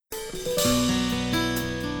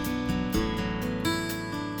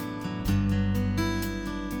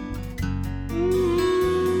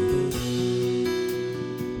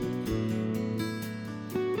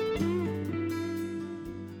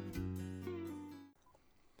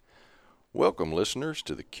Welcome, listeners,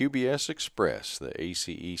 to the QBS Express, the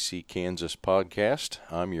ACEC Kansas podcast.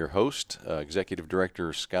 I'm your host, Executive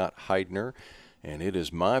Director Scott Heidner, and it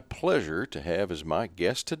is my pleasure to have as my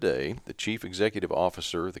guest today the Chief Executive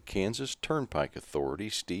Officer of the Kansas Turnpike Authority,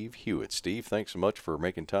 Steve Hewitt. Steve, thanks so much for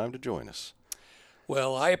making time to join us.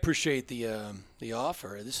 Well, I appreciate the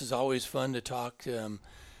offer. This is always fun to talk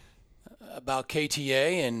about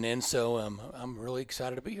KTA, and so I'm really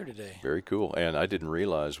excited to be here today. Very cool. And I didn't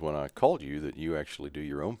realize when I called you that you actually do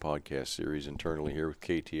your own podcast series internally here with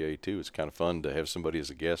KTA too. It's kind of fun to have somebody as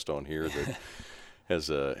a guest on here that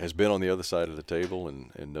has been on the other side of the table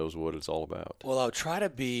and knows what it's all about. Well, I'll try to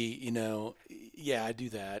be, I do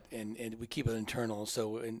that, and we keep it internal.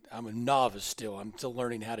 So I'm a novice still. I'm still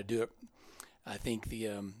learning how to do it, I think,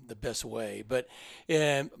 the best way. But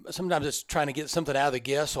sometimes it's trying to get something out of the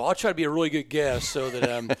guest. So I'll try to be a really good guest so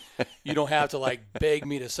that you don't have to beg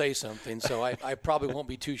me to say something. So I probably won't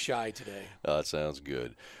be too shy today. That sounds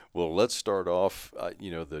good. Well, let's start off.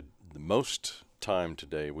 The most time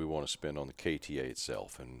today we want to spend on the KTA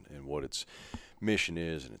itself and what its mission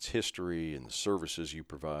is and its history and the services you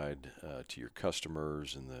provide to your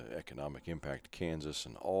customers and the economic impact of Kansas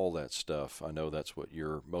and all that stuff. I know that's what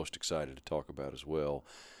you're most excited to talk about as well.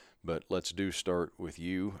 But let's start with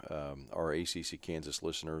you. Our ACC Kansas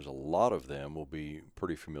listeners, a lot of them will be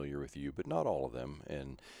pretty familiar with you, but not all of them.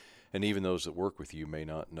 And even those that work with you may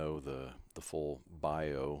not know the full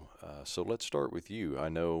bio. So let's start with you. I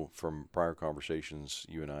know from prior conversations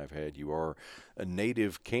you and I have had, you are a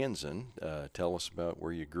native Kansan. Tell us about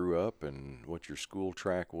where you grew up and what your school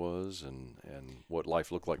track was and what life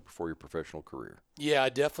looked like before your professional career. Yeah,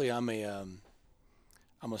 definitely. I'm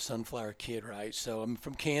a sunflower kid, right? So I'm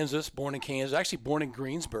from Kansas, born in Kansas, actually born in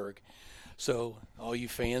Greensburg. So all you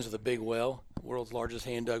fans of the big well, world's largest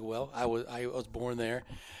hand-dug well, I was born there.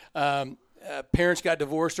 Parents got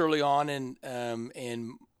divorced early on,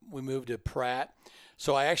 and we moved to Pratt.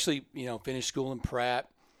 So I actually, finished school in Pratt,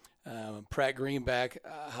 Pratt Greenback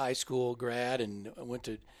High School grad, and I went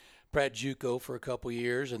to Pratt JUCO for a couple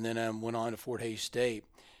years, and then went on to Fort Hays State.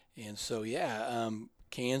 And so,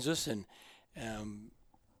 Kansas and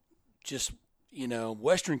just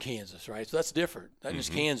Western Kansas, right? So that's different. Not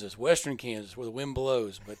just Kansas, Western Kansas, where the wind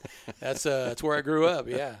blows. But that's where I grew up,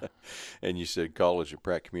 yeah. And you said college at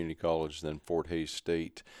Pratt Community College, then Fort Hays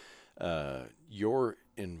State. Your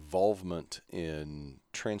involvement in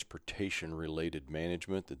transportation-related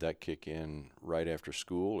management, did that kick in right after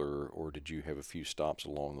school, or did you have a few stops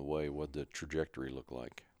along the way? What did the trajectory look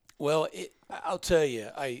like? Well, I'll tell you,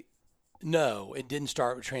 No, it didn't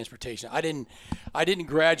start with transportation. I didn't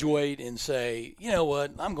graduate and say, you know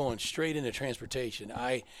what, I'm going straight into transportation.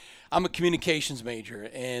 I'm a communications major,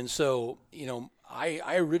 and so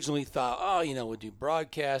I originally thought, we'd do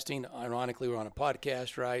broadcasting. Ironically, we're on a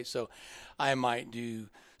podcast, right? So I might do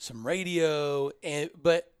some radio,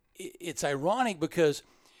 but it's ironic because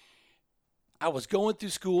I was going through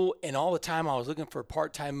school, and all the time I was looking for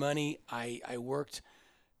part-time money. I worked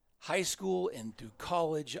high school and through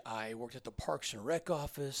college. I worked at the Parks and Rec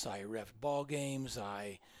office. I reffed ball games.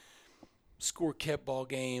 I kept ball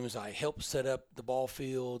games. I helped set up the ball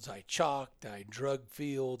fields. I chalked. I drug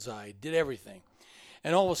fields. I did everything.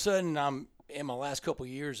 And all of a sudden, I'm in my last couple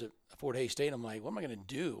of years at Fort Hays State. I'm like, what am I going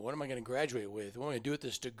to do? What am I going to graduate with? What am I going to do with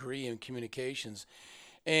this degree in communications?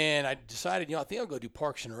 And I decided, I think I'll go do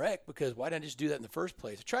Parks and Rec, because why didn't I just do that in the first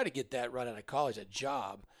place? I tried to get that right out of college, a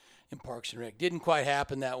job in Parks and Rec. Didn't quite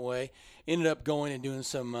happen that way. Ended up going and doing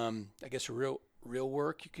some, real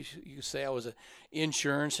work. You could say I was an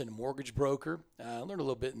insurance and mortgage broker. I learned a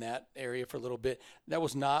little bit in that area for a little bit. That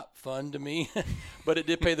was not fun to me, but it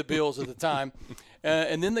did pay the bills at the time.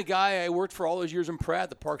 And then the guy I worked for all those years in Pratt,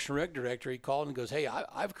 the Parks and Rec director, he called and goes, hey,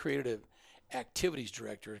 I've created an activities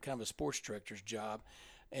director, kind of a sports director's job,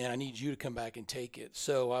 and I need you to come back and take it.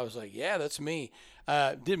 So I was like, yeah, that's me.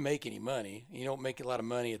 Didn't make any money. You don't make a lot of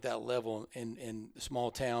money at that level in small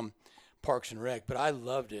town Parks and Rec, but I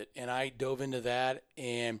loved it, and I dove into that,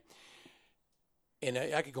 and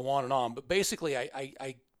I could go on and on. But basically,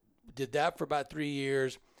 I did that for about 3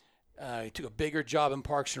 years. I took a bigger job in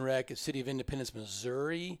Parks and Rec at City of Independence,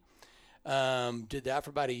 Missouri. Did that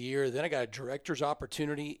for about a year. Then I got a director's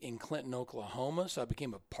opportunity in Clinton, Oklahoma. So I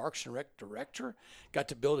became a Parks and Rec director. Got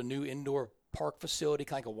to build a new indoor park facility,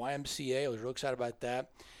 kind of like a YMCA. I was real excited about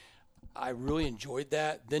that. I really enjoyed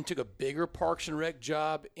that. Then took a bigger Parks and Rec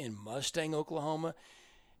job in Mustang, Oklahoma.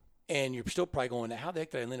 And you're still probably going, how the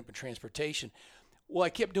heck did I end up in transportation? Well, I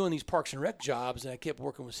kept doing these Parks and Rec jobs, and I kept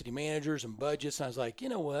working with city managers and budgets. And I was like, you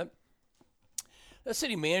know what? That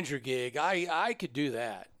city manager gig, I could do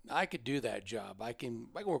that. I could do that job. I can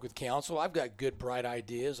work with council. I've got good, bright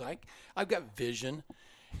ideas. I've got vision.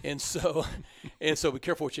 And so be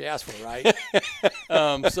careful what you ask for, right?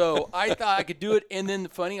 So I thought I could do it. And then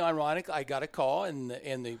ironic, I got a call, and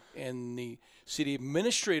the city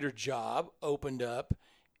administrator job opened up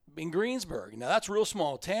in Greensburg. Now that's a real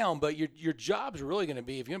small town, but your job's really going to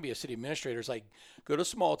be, if you're going to be a city administrator, it's like go to a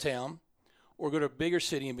small town or go to a bigger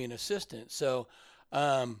city and be an assistant. So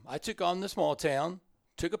I took on the small town,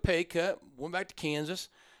 took a pay cut, went back to Kansas.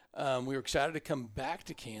 We were excited to come back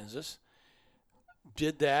to Kansas.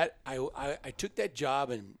 Did that. I took that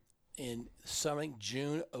job in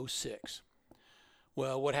June 06.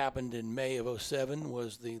 Well, what happened in May of 07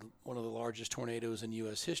 was one of the largest tornadoes in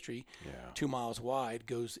U.S. history, 2 miles wide,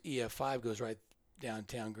 EF5 goes right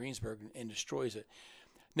downtown Greensburg and destroys it.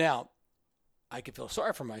 Now, I could feel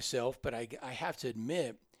sorry for myself, but I have to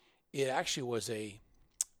admit, it actually was a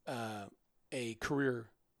career,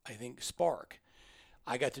 I think, spark.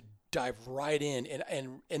 I got to dive right in,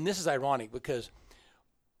 and this is ironic because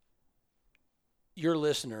your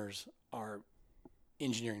listeners are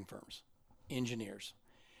engineering firms, engineers.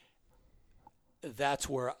 That's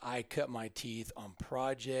where I cut my teeth on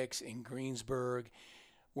projects in Greensburg,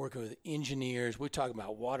 working with engineers. We're talking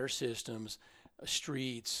about water systems,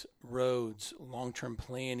 streets, roads, long-term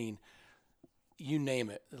planning, you name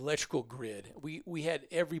it, electrical grid. We had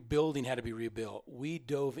every building had to be rebuilt. We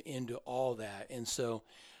dove into all that. And so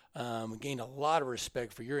gained a lot of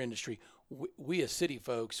respect for your industry. We as city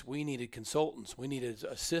folks, we needed consultants, we needed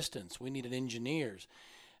assistants, we needed engineers,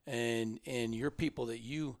 and your people that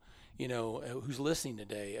you know who's listening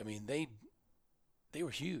today. I mean, they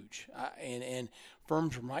were huge, and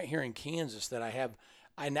firms from right here in Kansas that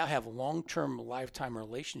I now have long-term, lifetime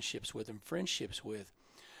relationships with and friendships with.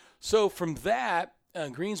 So from that,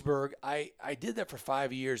 Greensburg, I did that for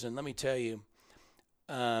 5 years, and let me tell you,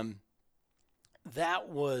 that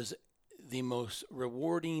was the most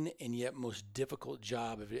rewarding and yet most difficult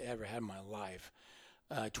job I've ever had in my life.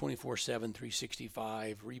 24/7,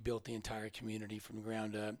 365, rebuilt the entire community from the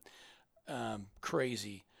ground up.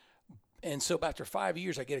 Crazy. And so after 5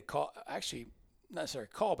 years, I get a call, actually, not necessarily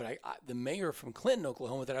a call, but the mayor from Clinton,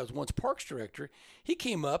 Oklahoma, that I was once parks director, he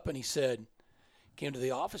came up and he came to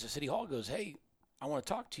the office at City Hall, goes, hey, I want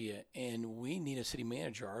to talk to you, and we need a city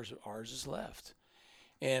manager. Ours is left.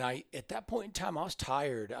 And at that point in time, I was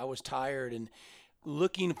tired. And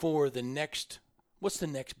looking for what's the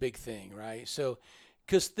next big thing, right? So,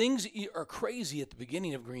 because things are crazy at the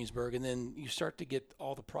beginning of Greensburg, and then you start to get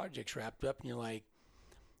all the projects wrapped up, and you're like,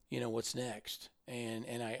 what's next? And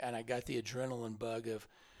I got the adrenaline bug of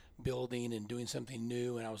building and doing something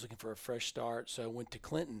new, and I was looking for a fresh start. So I went to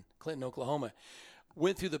Clinton, Oklahoma.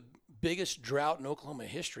 Went through the biggest drought in Oklahoma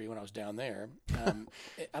history when I was down there. I'm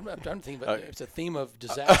trying to think, but it's a theme of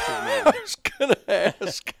disaster. I was going to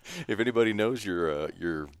ask if anybody knows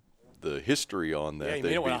the history on that. Yeah, you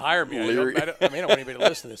may not want to hire me. I may not want anybody to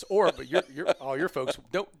listen to this. But all your folks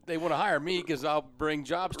they want to hire me because I'll bring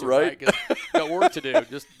jobs to them, right? Because got work to do,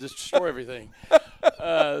 just destroy everything.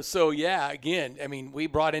 So yeah, again, I mean, we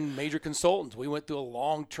brought in major consultants. We went through a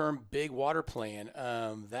long-term big water plan.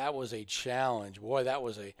 That was a challenge. Boy, that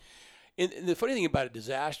was and the funny thing about a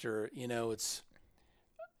disaster, it's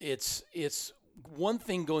one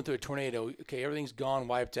thing going through a tornado. Okay, everything's gone,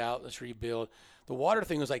 wiped out. Let's rebuild. The water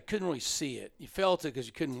thing was I couldn't really see it. You felt it because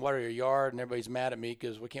you couldn't water your yard, and everybody's mad at me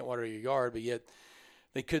because we can't water your yard, but yet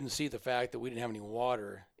they couldn't see the fact that we didn't have any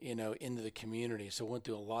water, into the community. So went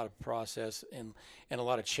through a lot of process and a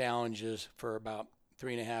lot of challenges for about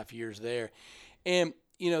 3.5 years there. And,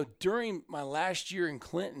 during my last year in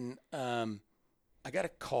Clinton, I got a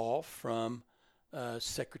call from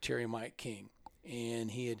Secretary Mike King,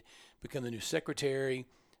 and he had become the new secretary.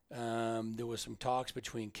 There was some talks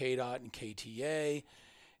between KDOT and KTA,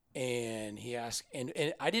 and he asked,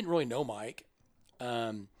 and I didn't really know Mike,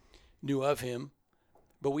 knew of him,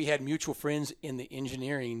 but we had mutual friends in the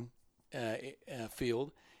engineering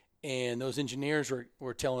field, and those engineers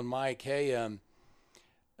were telling Mike, hey,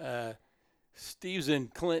 Steve's in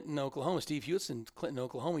Clinton, Oklahoma. Steve Hewitt's in Clinton,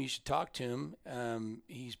 Oklahoma. You should talk to him.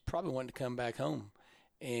 He's probably wanting to come back home.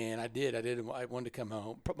 And I did. I wanted to come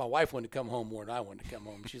home. My wife wanted to come home more than I wanted to come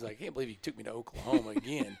home. She's like, I can't believe you took me to Oklahoma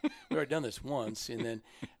again. We've already done this once. And then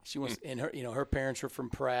she wants, and her parents are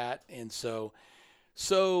from Pratt. And so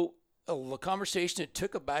a conversation that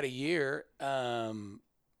took about a year.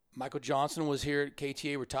 Michael Johnson was here at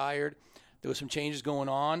KTA, retired. there was some changes going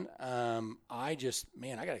on. I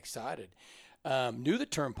got excited. Knew the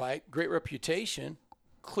Turnpike, great reputation.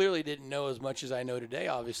 Clearly didn't know as much as I know today,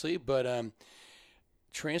 obviously, but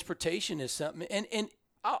transportation is something. And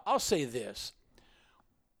I'll say this,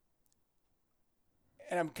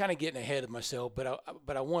 and I'm kind of getting ahead of myself, but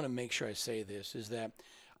I want to make sure I say this, is that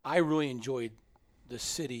I really enjoyed the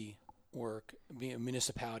city work, being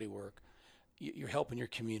municipality work. You're helping your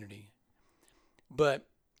community. But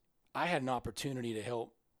I had an opportunity to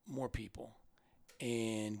help more people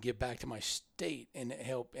and give back to my state and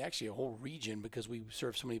help actually a whole region, because we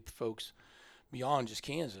serve so many folks beyond just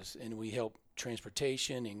Kansas, and we help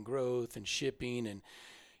transportation and growth and shipping and,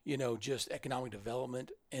 just economic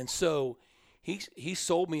development. And so he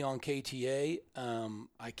sold me on KTA.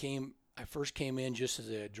 I first came in just as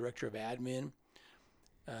a director of admin,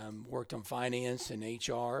 worked on finance and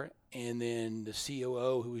HR, and then the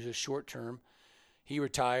COO, who was just short term, he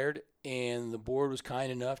retired, and the board was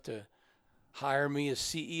kind enough to hire me as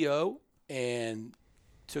CEO, and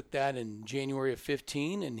took that in January of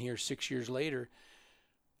 15, and here 6 years later,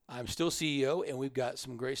 I'm still CEO, and we've got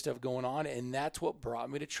some great stuff going on, and that's what brought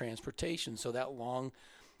me to transportation. So that long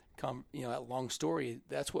story,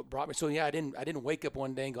 that's what brought me. So yeah, I didn't wake up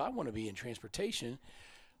one day and go, I want to be in transportation,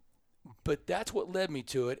 but that's what led me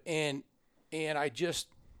to it. And I just,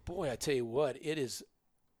 boy, I tell you what, it is.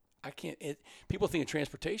 People think of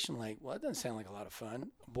transportation like, well, that doesn't sound like a lot of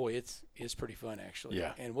fun. Boy, it's pretty fun actually.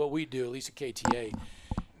 Yeah. And what we do, at least at KTA,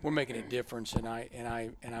 we're making a difference, and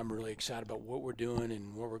I'm really excited about what we're doing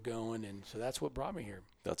and where we're going, and so that's what brought me here.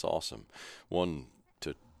 That's awesome. One,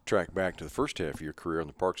 to track back to the first half of your career on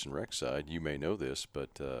the Parks and Rec side, you may know this,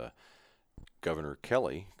 but Governor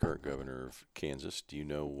Kelly, current governor of Kansas, do you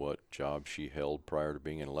know what job she held prior to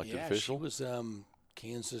being an elected official? She was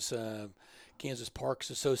Kansas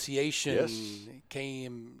Parks Association, yes.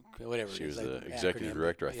 whatever. She was the executive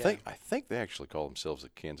director. I think they actually call themselves the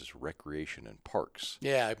Kansas Recreation and Parks.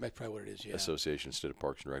 Yeah, that's probably what it is. Yeah. Association instead of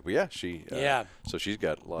Parks and Rec. But yeah, so she's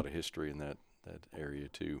got a lot of history in that area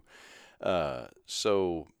too.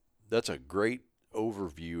 So that's a great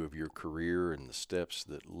overview of your career and the steps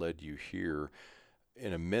that led you here.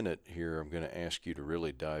 In a minute here, I'm going to ask you to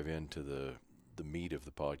really dive into the meat of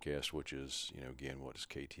the podcast, which is, again, what does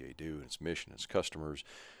KTA do, and its mission, its customers.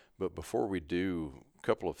 But before we do, a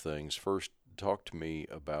couple of things. First, talk to me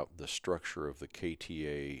about the structure of the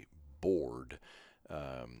KTA board.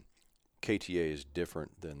 KTA is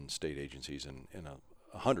different than state agencies in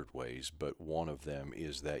 100 ways, but one of them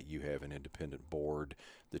is that you have an independent board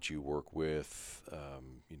that you work with,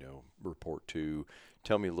 report to.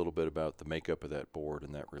 Tell me a little bit about the makeup of that board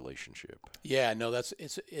and that relationship. Yeah, no,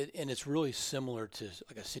 it's really similar to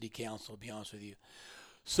like a city council, to be honest with you.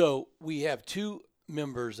 So we have two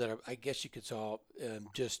members that are, I guess you could call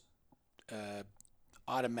just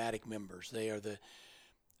automatic members. They are the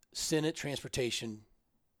Senate Transportation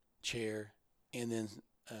Chair, and then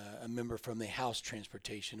a member from the House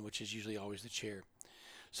Transportation, which is usually always the chair.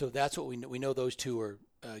 So that's what we know. We know those two are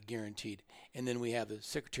guaranteed. And then we have the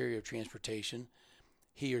Secretary of Transportation.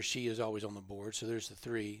 He or she is always on the board. So there's the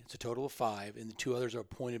three. It's a total of five. And the two others are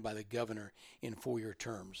appointed by the governor in 4-year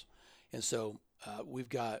terms. And so we've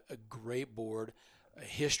got a great board, a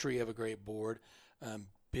history of a great board,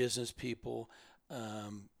 business people,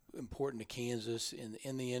 important to Kansas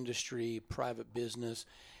in the industry, private business.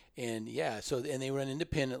 And and they run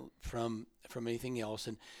independent from anything else.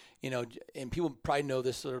 And, and people probably know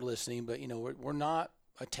this that are listening, but, we're not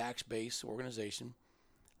a tax-based organization,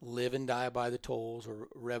 live and die by the tolls or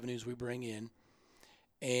revenues we bring in.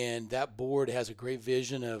 And that board has a great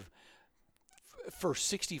vision of, for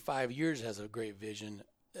 65 years, has a great vision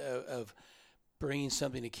of bringing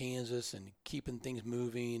something to Kansas and keeping things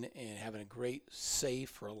moving and having a great,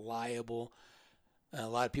 safe, reliable, a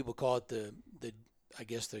lot of people call it the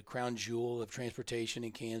crown jewel of transportation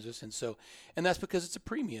in Kansas. And that's because it's a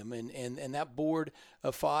premium. And that board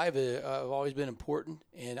of five have always been important,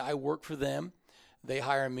 and I work for them. They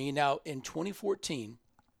hire me. Now, in 2014,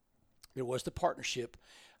 there was the partnership,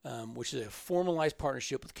 which is a formalized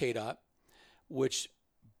partnership with KDOT, which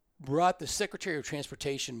brought the Secretary of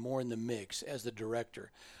Transportation more in the mix as the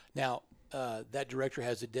director. Now, that director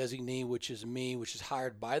has a designee, which is me, which is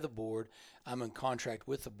hired by the board. I'm in contract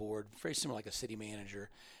with the board, very similar like a city manager.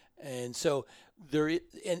 And so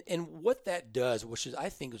and what that does, which is I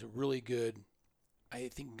think is a really good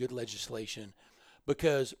legislation,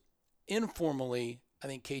 because informally, I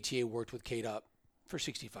think KTA worked with KDOT for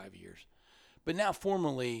 65 years. But now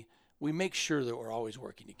formally, we make sure that we're always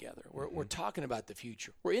working together. We're talking about the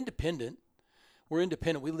future. We're independent.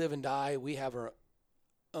 We live and die. We have our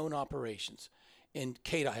own operations. and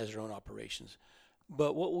KDOT has their own operations.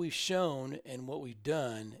 But what we've shown and what we've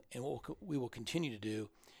done and what we will continue to do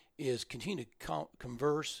is continue to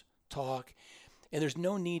converse, talk, and there's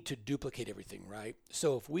no need to duplicate everything, right?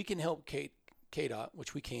 So if we can help KDOT,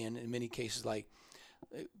 which we can in many cases, like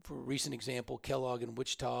for a recent example, Kellogg in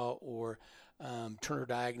Wichita or Turner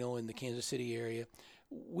Diagonal in the Kansas City area,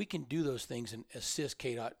 we can do those things and assist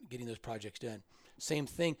KDOT getting those projects done. Same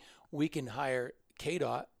thing, we can hire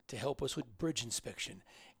KDOT to help us with bridge inspection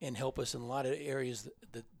and help us in a lot of areas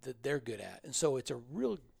that they're good at. And so it's a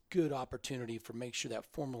real good opportunity for make sure that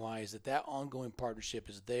formalize that ongoing partnership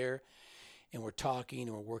is there, and we're talking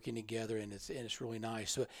and we're working together, and it's really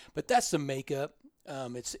nice. So, but that's the makeup.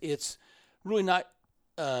 It's really not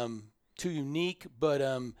too unique, but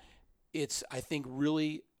it's, I think,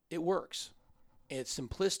 really it works. It's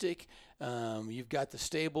simplistic. You've got the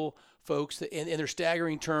stable folks and they're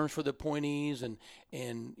staggering terms for the appointees, and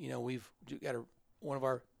we've got one of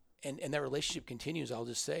our and that relationship continues. I'll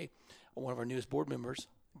just say one of our newest board members,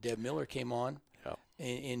 Deb Miller, came on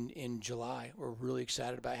in July. We're really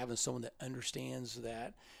excited about having someone that understands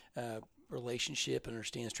that relationship and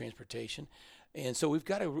understands transportation. And so we've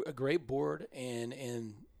got a great board,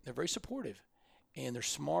 and they're very supportive, and they're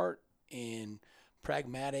smart and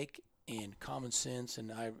pragmatic and common sense,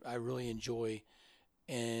 and I really enjoy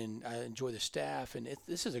the staff, and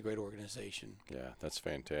this is a great organization. Yeah, that's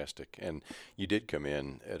fantastic. And you did come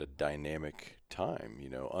in at a dynamic time,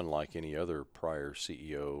 unlike any other prior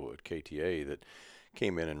CEO at KTA that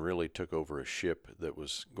came in and really took over a ship that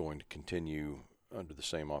was going to continue under the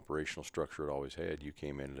same operational structure it always had. You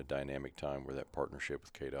came in at a dynamic time where that partnership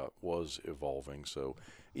with KDOT was evolving, so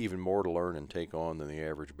even more to learn and take on than the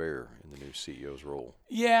average bear in the new CEO's role.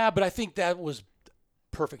 Yeah, but I think that was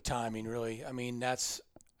perfect timing, really. I mean, I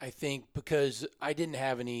think because I didn't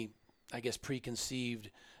have any, I guess, preconceived,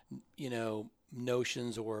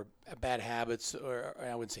 notions or bad habits, or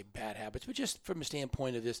I wouldn't say bad habits, but just from a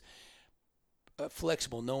standpoint of this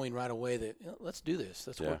flexible, knowing right away that let's do this,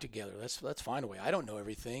 let's work together, let's find a way. I don't know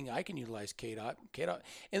everything. I can utilize KDOT,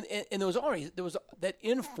 and there was that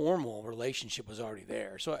informal relationship was already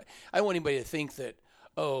there. So I don't want anybody to think that,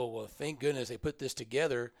 oh well, thank goodness they put this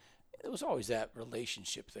together. There was always that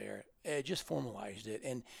relationship there. It just formalized it,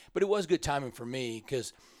 but it was good timing for me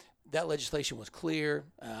because that legislation was clear.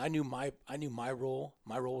 I knew my role.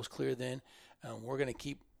 My role was clear then. We're going to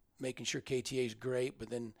keep making sure KTA is great,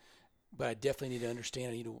 but I definitely need to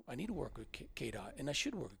understand. I need to work with KDOT, and I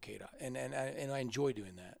should work with KDOT, and I enjoy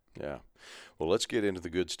doing that. Yeah. Well, let's get into the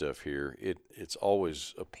good stuff here. It's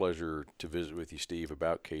always a pleasure to visit with you, Steve,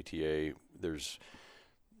 about KTA. There's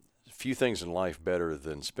few things in life better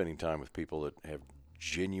than spending time with people that have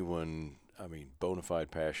genuine, bona fide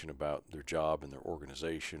passion about their job and their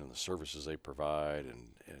organization and the services they provide, and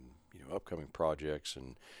upcoming projects,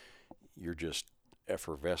 and you're just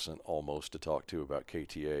effervescent almost to talk to about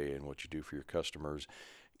KTA and what you do for your customers.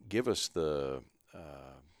 Give us the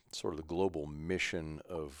sort of the global mission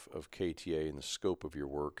of KTA and the scope of your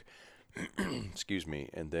work. Excuse me.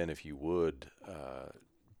 And then if you would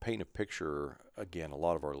paint a picture, again, a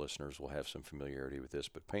lot of our listeners will have some familiarity with this,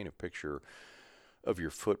 but paint a picture of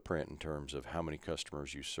your footprint in terms of how many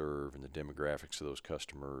customers you serve and the demographics of those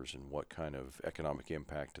customers and what kind of economic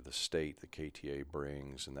impact to the state the KTA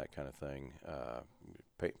brings and that kind of thing.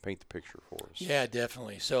 Paint the picture for us. Yeah,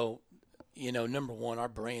 definitely. So, number one, our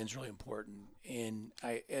brand's really important. And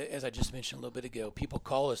as I just mentioned a little bit ago, people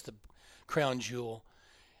call us the crown jewel.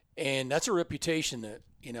 And that's a reputation that,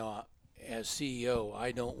 as CEO,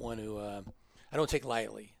 I don't take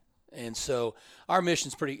lightly. And so our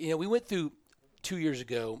mission's pretty, we went through 2 years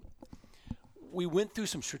ago, we went through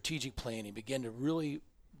some strategic planning, began to really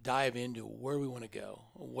dive into where we want to go,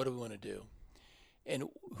 what do we want to do, and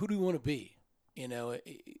who do we want to be.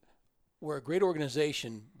 We're a great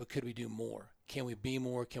organization, but could we do more? Can we be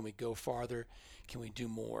more? Can we go farther? Can we do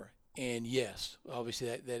more? And yes, obviously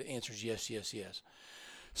that answer is yes, yes, yes.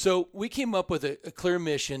 So we came up with a clear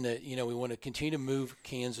mission that, we want to continue to move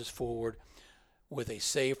Kansas forward with a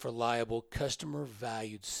safe, reliable,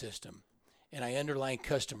 customer-valued system. And I underline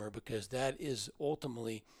customer because that is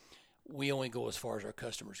ultimately, we only go as far as our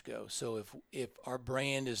customers go. So if our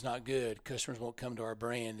brand is not good, customers won't come to our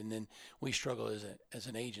brand, and then we struggle as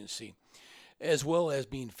an agency, as well as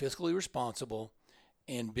being fiscally responsible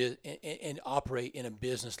and operate in a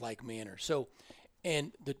business-like manner. So,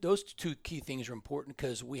 those two key things are important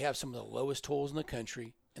because we have some of the lowest tolls in the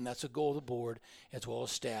country, and that's a goal of the board as well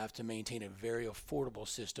as staff to maintain a very affordable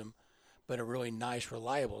system, but a really nice,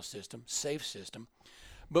 reliable system, safe system.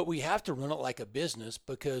 But we have to run it like a business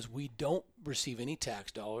because we don't receive any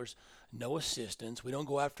tax dollars, no assistance. We don't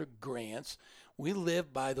go after grants. We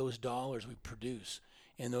live by those dollars we produce,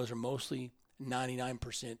 and those are mostly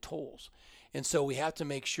 99% tolls. And so we have to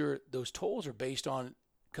make sure those tolls are based on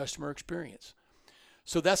customer experience.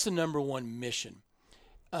 So that's the number one mission.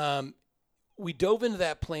 We dove into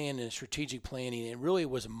that plan in strategic planning, and really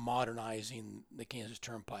was modernizing the Kansas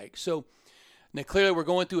Turnpike. So now clearly we're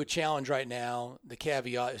going through a challenge right now. The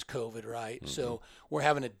caveat is COVID, right? Mm-hmm. So we're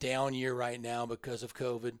having a down year right now because of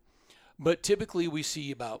COVID. But typically we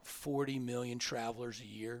see about 40 million travelers a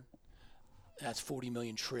year. That's 40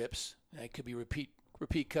 million trips. That could be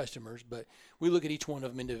repeat customers, but we look at each one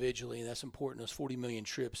of them individually, and that's important. Those 40 million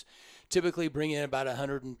trips typically bring in about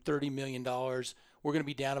 $130 million. We're going to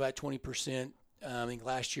be down about 20%. I think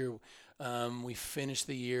last year we finished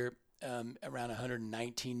the year around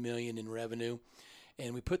 $119 million in revenue,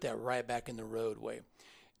 and we put that right back in the roadway.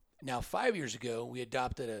 Now, 5 years ago, we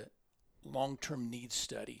adopted a long-term needs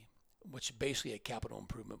study, which is basically a capital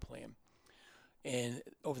improvement plan. And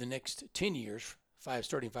over the next 10 years,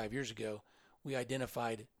 starting 5 years ago, we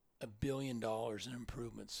identified $1 billion in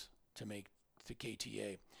improvements to make to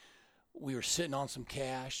KTA. We were sitting on some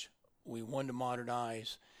cash. We wanted to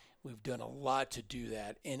modernize. We've done a lot to do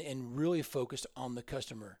that, and really focused on the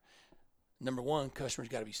customer. Number one, customers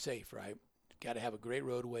got to be safe, right? Got to have a great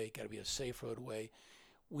roadway. Got to be a safe roadway.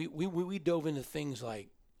 We dove into things like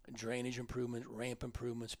drainage improvements, ramp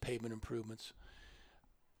improvements, pavement improvements.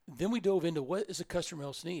 Then we dove into what does the customer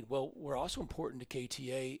else need? Well, we're also important to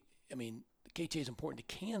KTA. I mean, KTA is important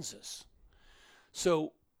to Kansas.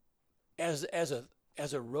 So as a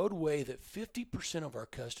roadway that 50% of our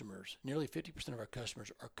customers, nearly 50% of our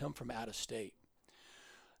customers come from out of state.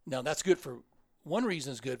 Now that's good for, one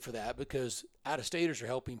reason is good for that because out of staters are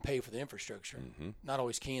helping pay for the infrastructure, not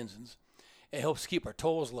always Kansans. It helps keep our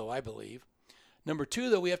tolls low, I believe. Number two,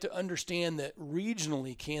 though, we have to understand that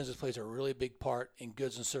regionally Kansas plays a really big part in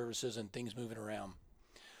goods and services and things moving around.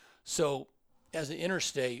 So as an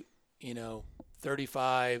interstate,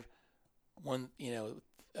 35,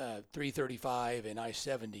 335 and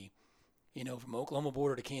I-70, from Oklahoma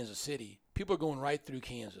border to Kansas City, people are going right through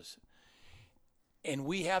Kansas. And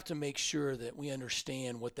we have to make sure that we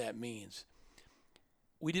understand what that means.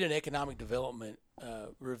 We did an economic development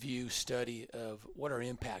review study of what our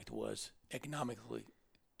impact was economically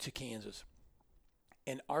to Kansas.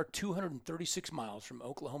 And our 236 miles from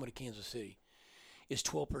Oklahoma to Kansas City is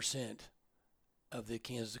 12% of the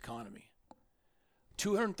Kansas economy.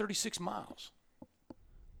 236 miles.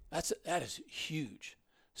 That is huge.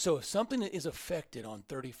 So if something is affected on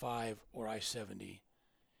 35 or I-70,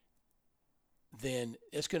 then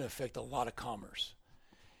it's going to affect a lot of commerce.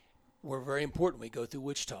 We're very important. We go through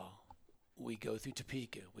Wichita. We go through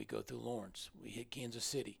Topeka. We go through Lawrence. We hit Kansas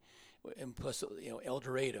City. And plus, El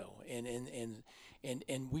Dorado. And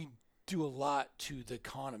we do a lot to the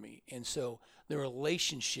economy. And so the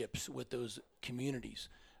relationships with those communities,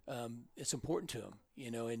 it's important to them,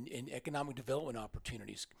 and economic development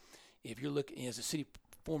opportunities. If you're looking as a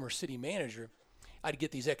former city manager, I'd get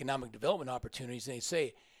these economic development opportunities, and they'd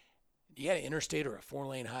say, "Do you got an interstate or a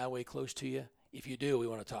 4-lane highway close to you? If you do, we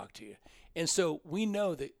want to talk to you." And so we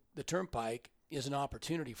know that the Turnpike is an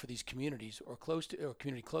opportunity for these communities or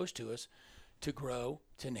community close to us to grow,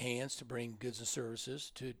 to enhance, to bring goods and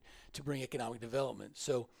services, to bring economic development.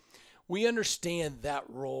 So we understand that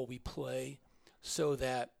role we play so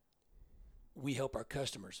that we help our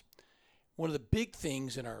customers. One of the big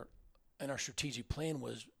things in our strategic plan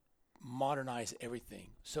was modernize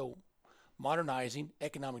everything. So modernizing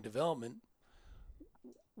economic development,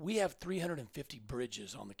 we have 350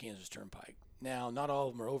 bridges on the Kansas Turnpike. Now, not all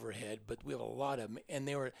of them are overhead, but we have a lot of them, and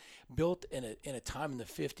they were built in a time in the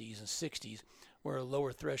 50s and 60s where a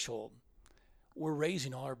lower threshold. We're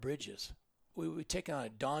raising all our bridges. We've taken on a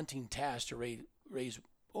daunting task to raise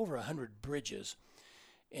over 100 bridges,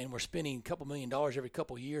 and we're spending a couple $1 million every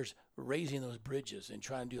couple of years raising those bridges and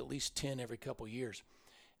trying to do at least 10 every couple of years.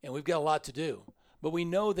 And we've got a lot to do, but we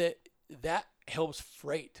know that helps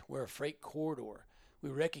freight. We're a freight corridor.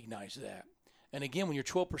 We recognize that. And again, when you're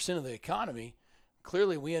 12% of the economy,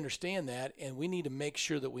 clearly we understand that, and we need to make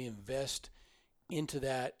sure that we invest into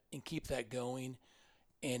that and keep that going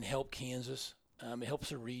and help Kansas. It helps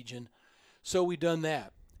the region. So we've done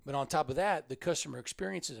that. But on top of that, the customer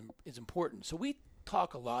experience is important. So we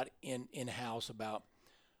talk a lot in-house about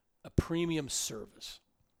a premium service.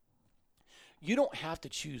 You don't have to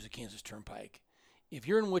choose the Kansas Turnpike. If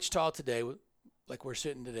you're in Wichita today, like we're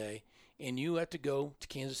sitting today, and you have to go to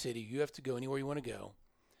Kansas City, you have to go anywhere you want to go,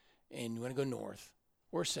 and you want to go north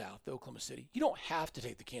or south to Oklahoma City, you don't have to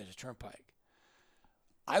take the Kansas Turnpike.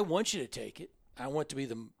 I want you to take it. I want it to be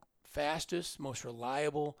the fastest, most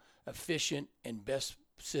reliable, efficient, and best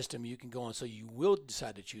system you can go on, so you will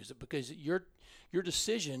decide to choose it, because your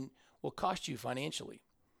decision will cost you financially.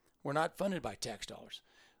 We're not funded by tax dollars.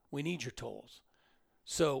 We need your tolls.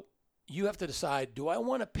 So you have to decide, do I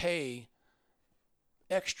want to pay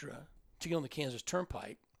extra to get on the Kansas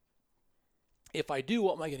Turnpike? If I do,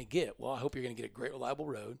 what am I going to get? Well, I hope you're going to get a great, reliable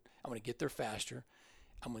road. I'm going to get there faster.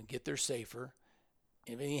 I'm going to get there safer.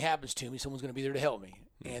 If anything happens to me, someone's going to be there to help me.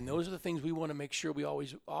 And those are the things we want to make sure we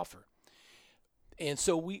always offer. And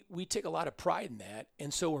so we take a lot of pride in that.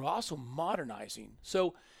 And so we're also modernizing.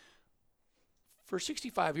 So for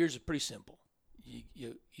 65 years, it's pretty simple.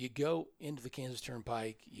 You go into the Kansas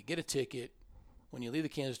Turnpike, you get a ticket. When you leave the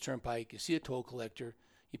Kansas Turnpike, you see a toll collector,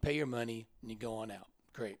 you pay your money, and you go on out.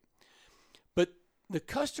 Great. But the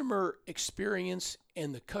customer experience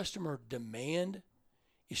and the customer demand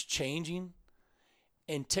is changing,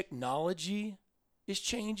 and technology is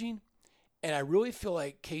changing. And I really feel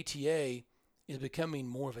like KTA is becoming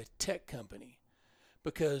more of a tech company,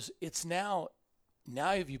 because it's now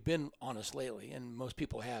if you've been on us lately, and most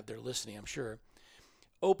people have, they're listening, I'm sure,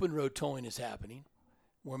 open road tolling is happening.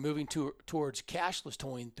 We're moving towards cashless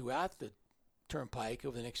tolling throughout the Turnpike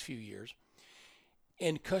over the next few years.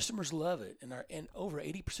 And customers love it. And over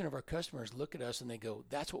 80% of our customers look at us and they go,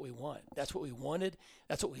 that's what we want. That's what we wanted.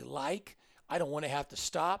 That's what we like. I don't want to have to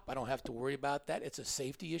stop. I don't have to worry about that. It's a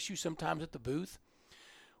safety issue sometimes at the booth.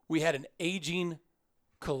 We had an aging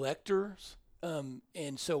collectors,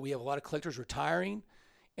 and so we have a lot of collectors retiring,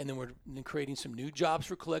 and then we're creating some new jobs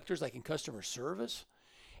for collectors, like in customer service.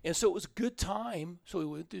 And so it was a good time. So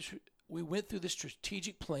we went through this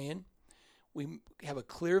strategic plan. We have a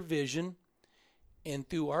clear vision, and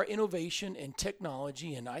through our innovation and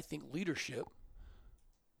technology, and I think leadership,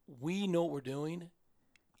 we know what we're doing.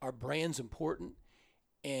 Our brand's important,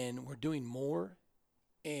 and we're doing more.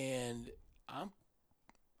 And I'm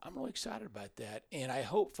really excited about that. And I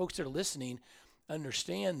hope folks that are listening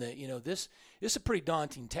understand that, this is a pretty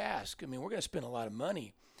daunting task. I mean, we're going to spend a lot of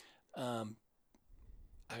money.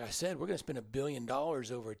 Like I said, we're going to spend $1 billion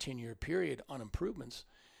over a 10-year period on improvements.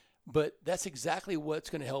 But that's exactly what's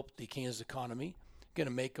going to help the Kansas economy, going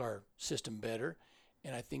to make our system better.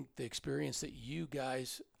 And I think the experience that you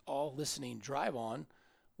guys all listening drive on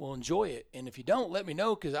will enjoy it. And if you don't, let me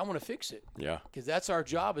know, because I want to fix it. Yeah. Because that's our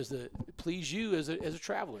job, is to please you as a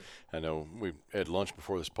traveler. I know we had lunch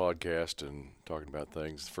before this podcast and talking about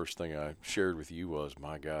things. The first thing I shared with you was,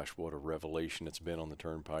 my gosh, what a revelation it's been on the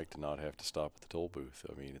Turnpike to not have to stop at the toll booth.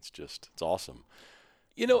 I mean, it's awesome.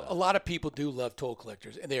 A lot of people do love toll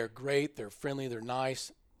collectors, and they are great. They're friendly. They're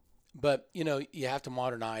nice. But, you have to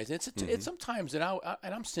modernize. It's sometimes, and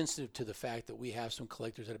I'm sensitive to the fact that we have some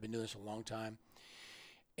collectors that have been doing this a long time.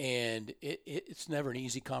 And it's never an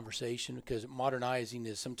easy conversation, because modernizing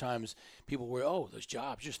is sometimes people worry, oh, those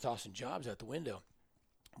jobs, just tossing jobs out the window.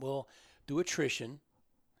 Well, through attrition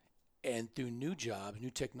and through new jobs, new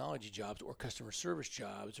technology jobs, or customer service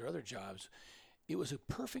jobs or other jobs, it was a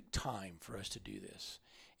perfect time for us to do this.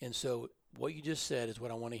 And so what you just said is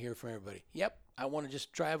what I want to hear from everybody. Yep, I want to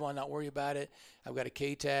just drive on, not worry about it. I've got a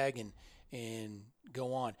K-tag and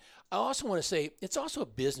go on. I also want to say it's also a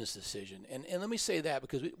business decision. And let me say that,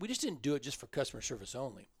 because we just didn't do it just for customer service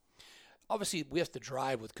only. Obviously, we have to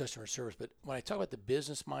drive with customer service, but when I talk about the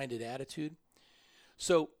business-minded attitude,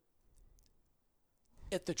 so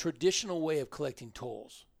at the traditional way of collecting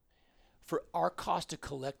tolls, for our cost to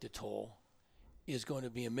collect a toll is going to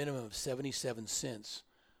be a minimum of 77 cents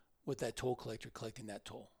with that toll collector collecting that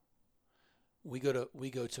toll. We go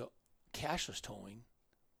to cashless tolling.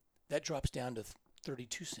 That drops down to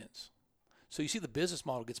 32 cents. So you see, the business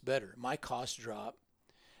model gets better. My costs drop.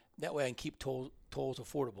 That way I can keep tolls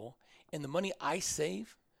affordable. And the money I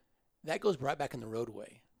save, that goes right back in the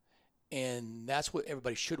roadway. And that's what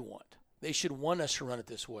everybody should want. They should want us to run it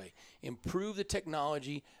this way. Improve the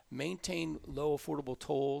technology, maintain low affordable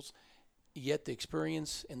tolls, yet the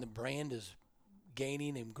experience and the brand is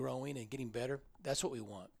gaining and growing and getting better. That's what we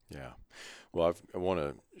want. Yeah. Well, I want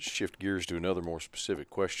to shift gears to another more specific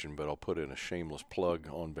question, but I'll put in a shameless plug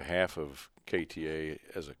on behalf of KTA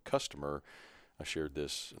as a customer. I shared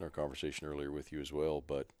this in our conversation earlier with you as well,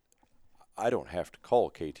 but I don't have to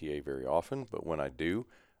call KTA very often, but when I do,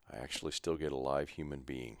 I actually still get a live human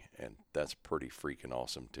being, and that's pretty freaking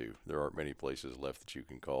awesome too. There aren't many places left that you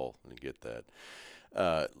can call and get that.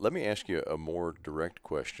 Let me ask you a more direct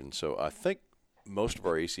question. So I think most of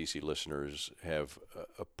our ACC listeners have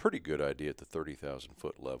a pretty good idea at the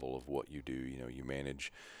 30,000-foot level of what you do. You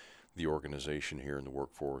manage the organization here in the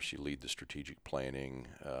workforce. You lead the strategic planning.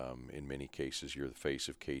 In many cases, you're the face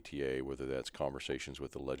of KTA, whether that's conversations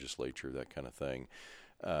with the legislature, that kind of thing.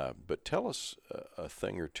 But tell us a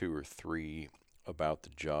thing or two or three about the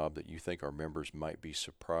job that you think our members might be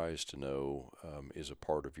surprised to know is a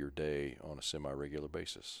part of your day on a semi-regular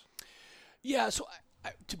basis? Yeah, so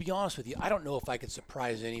to be honest with you, I don't know if I could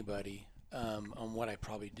surprise anybody on what I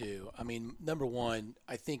probably do. I mean, number one,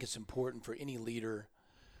 I think it's important for any leader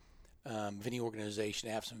of any organization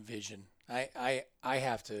to have some vision. I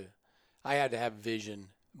have to have vision,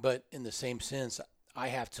 but in the same sense, I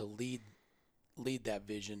have to lead that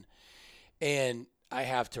vision, and I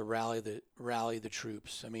have to rally the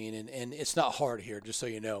troops. I mean, and it's not hard here, just so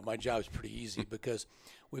you know. My job is pretty easy because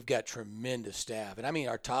we've got tremendous staff. And I mean,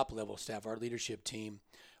 our top level staff, our leadership team,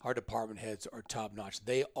 our department heads are top notch.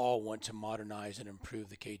 They all want to modernize and improve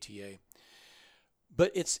the KTA.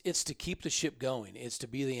 But it's to keep the ship going. It's to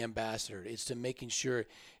be the ambassador. It's to making sure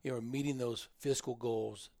you're meeting those fiscal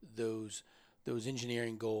goals, those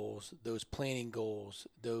engineering goals, those planning goals,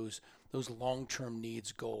 those long-term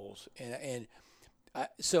needs goals,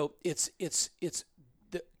 so it's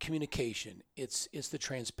the communication, it's the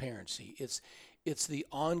transparency, it's the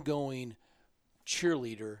ongoing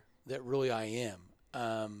cheerleader that really I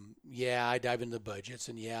am. Yeah, I dive into the budgets,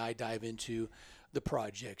 and yeah, I dive into the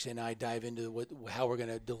projects, and I dive into how we're going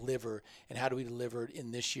to deliver, and how do we deliver it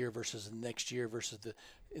in this year versus the next year versus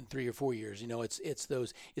in 3 or 4 years. You know, it's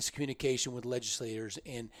communication with legislators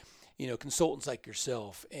and consultants like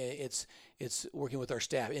yourself. It's working with our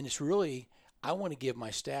staff, and it's really, I want to give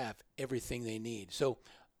my staff everything they need. So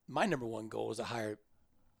my number one goal is to hire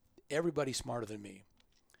everybody smarter than me,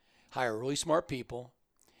 hire really smart people,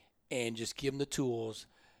 and just give them the tools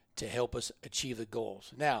to help us achieve the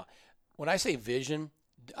goals. Now, when I say vision,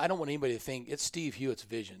 I don't want anybody to think it's Steve Hewitt's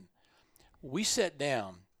vision. We sat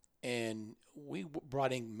down and we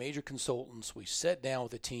brought in major consultants. We sat down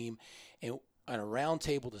with a team, and on a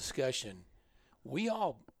roundtable discussion, we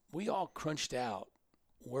all crunched out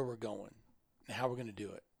where we're going and how we're going to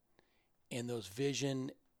do it. And those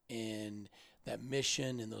vision and that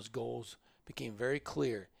mission and those goals became very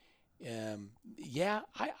clear. Yeah,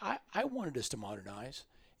 I wanted us to modernize.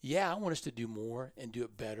 Yeah, I want us to do more and do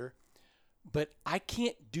it better. But I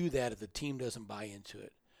can't do that if the team doesn't buy into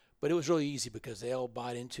it. But it was really easy because they all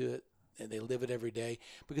bought into it and they live it every day,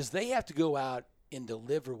 because they have to go out and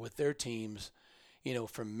deliver with their teams,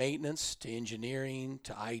 from maintenance to engineering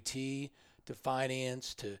to IT to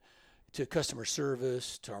finance to customer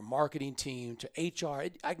service to our marketing team to HR.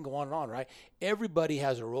 I can go on and on, right? Everybody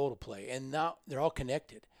has a role to play, and now they're all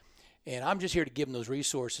connected. And I'm just here to give them those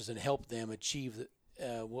resources and help them achieve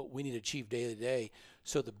what we need to achieve day to day,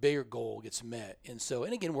 so the bigger goal gets met. And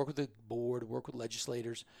again, work with the board, work with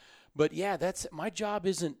legislators. But yeah, that's my job.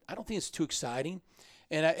 I don't think it's too exciting.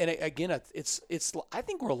 And again, I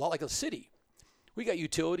think we're a lot like a city. We got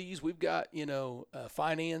utilities, we've got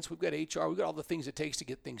finance, we've got HR, we've got all the things it takes to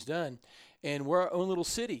get things done, and we're our own little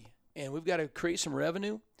city. And we've got to create some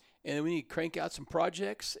revenue, and we need to crank out some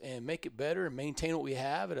projects and make it better and maintain what we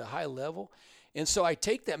have at a high level. And so I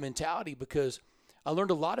take that mentality because I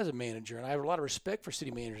learned a lot as a manager, and I have a lot of respect for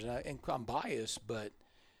city managers, and I'm biased, but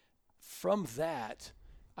from that,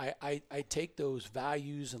 I take those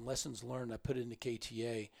values and lessons learned, I put it into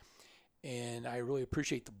KTA, and I really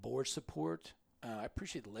appreciate the board support. I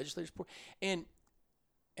appreciate the legislative support, and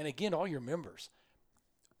again, all your members.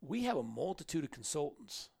 We have a multitude of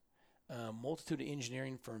consultants, a multitude of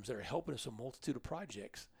engineering firms that are helping us with a multitude of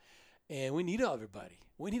projects, and we need everybody.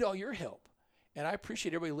 We need all your help. And I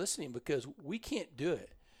appreciate everybody listening, because we can't do it.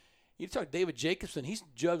 You talk to David Jacobson, he's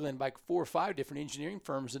juggling like 4 or 5 different engineering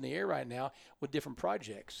firms in the air right now with different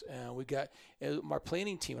projects. We've got our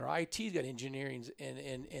planning team, and our IT's got engineering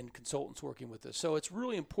and consultants working with us. So it's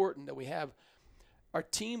really important that we have, our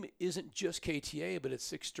team isn't just KTA, but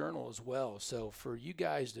it's external as well. So for you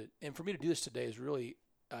guys and for me to do this today is really,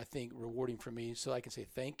 I think, rewarding for me, so I can say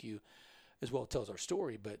thank you as well. It tells our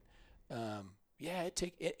story, but yeah,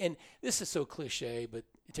 and this is so cliche, but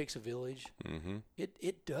it takes a village. Mm-hmm.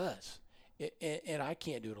 It does, and I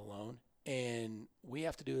can't do it alone. And we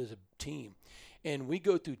have to do it as a team. And we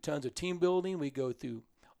go through tons of team building. We go through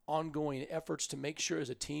ongoing efforts to make sure as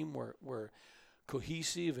a team we're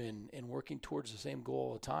cohesive and working towards the same goal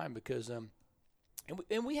all the time. Because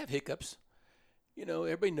and we have hiccups.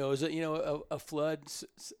 Everybody knows that. A flood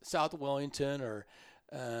south of Wellington, or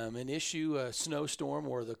an issue, a snowstorm,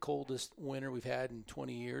 or the coldest winter we've had in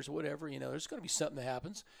 20 years, or whatever. There's going to be something that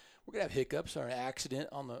happens. We're going to have hiccups, or an accident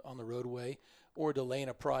on the roadway, or a delay in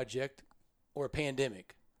a project, or a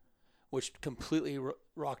pandemic, which completely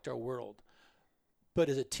rocked our world. But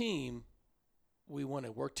as a team, we want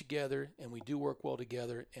to work together, and we do work well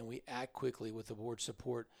together, and we act quickly with the board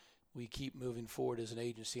support. We keep moving forward as an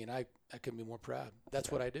agency, and I couldn't be more proud.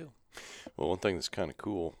 That's what I do. Well, one thing that's kind of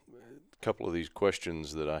cool, couple of these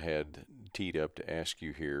questions that I had teed up to ask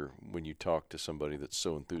you here. When you talk to somebody that's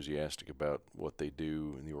so enthusiastic about what they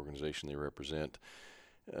do and the organization they represent,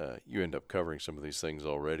 you end up covering some of these things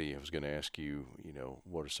already. I was going to ask you,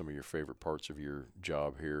 what are some of your favorite parts of your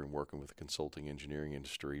job here and working with the consulting engineering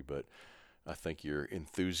industry? But I think your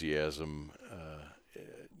enthusiasm,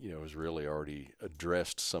 has really already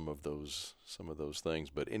addressed some of those things.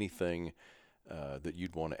 But anything that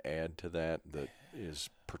you'd want to add to that is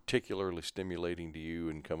particularly stimulating to you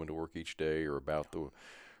in coming to work each day, or about the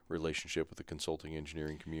relationship with the consulting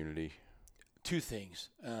engineering community? Two things.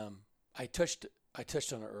 I touched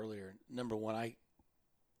on it earlier. Number one,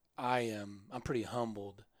 I'm pretty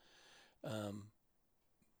humbled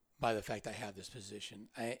by the fact I have this position.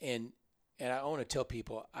 And I want to tell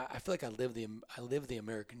people, I feel like I live the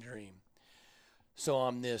American dream. So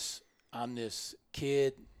I'm this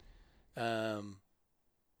kid,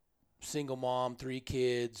 single mom, 3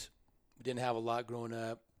 kids. Didn't have a lot growing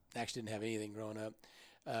up. Actually, didn't have anything growing up.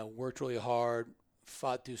 Worked really hard,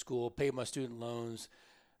 fought through school, paid my student loans,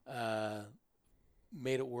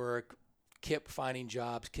 made it work, kept finding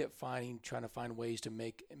jobs, trying to find ways to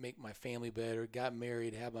make my family better. Got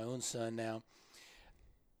married, have my own son now.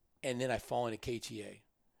 And then I fall into KTA,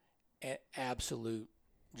 an absolute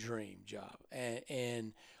dream job.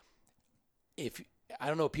 And if I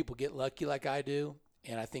don't know if people get lucky like I do,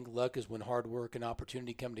 and I think luck is when hard work and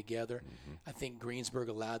opportunity come together. Mm-hmm. I think Greensburg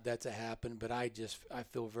allowed that to happen, but I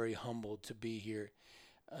feel very humbled to be here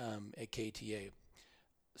at KTA.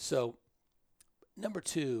 So number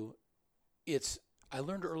 2, I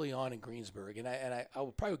learned early on in Greensburg, and I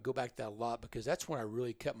will probably go back to that a lot, because that's when I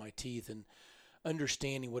really cut my teeth in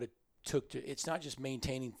understanding what it took to. It's not just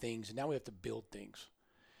maintaining things, and now we have to build things.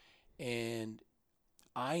 And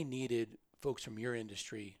I needed folks from your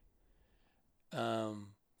industry,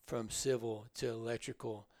 from civil to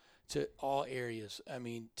electrical to all areas. I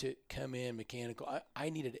mean, to come in mechanical. I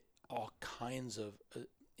needed all kinds of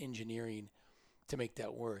engineering to make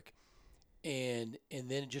that work, and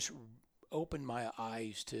then just opened my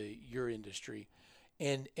eyes to your industry,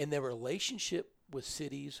 and the relationship with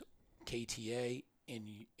cities, KTA,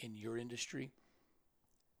 in your industry.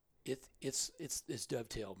 It's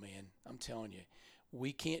dovetailed, man. I'm telling you,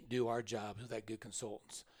 we can't do our jobs without good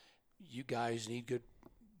consultants. You guys need good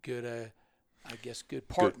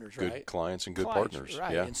partners, right? Good clients and good partners,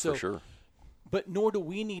 right? Yeah, and so, for sure. But nor do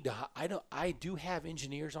we need to. I do have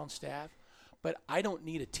engineers on staff, but I don't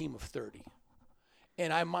need a team of 30.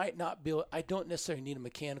 And I might not be. I don't necessarily need a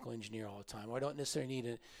mechanical engineer all the time. Or I don't necessarily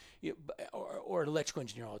need or an electrical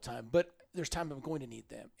engineer all the time. But there's times I'm going to need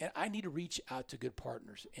them, and I need to reach out to good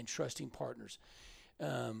partners and trusting partners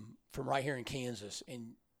from right here in Kansas,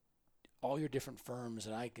 and all your different firms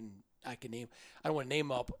that I can name. I don't want to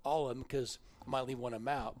name up all of them because I might leave one of them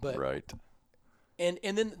out. But right. And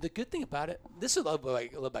then the good thing about it, this is what I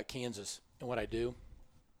love about Kansas and what I do.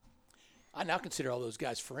 I now consider all those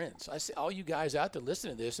guys friends. I see all you guys out there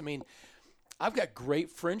listening to this. I mean, I've got great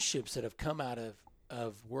friendships that have come out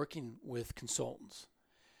of working with consultants.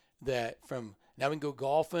 That from now we can go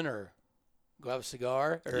golfing or go have a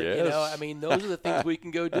cigar, or yes. I mean, those are the things we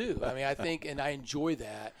can go do. I mean, I think, and I enjoy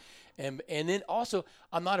that. And then also,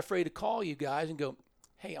 I'm not afraid to call you guys and go,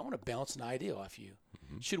 hey, I want to bounce an idea off you.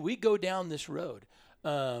 Mm-hmm. Should we go down this road?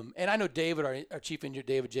 And I know David, our chief engineer,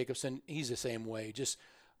 David Jacobson, he's the same way. Just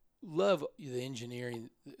love the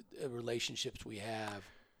engineering relationships we have.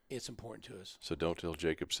 It's important to us. So don't tell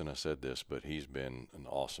Jacobson I said this, but he's been an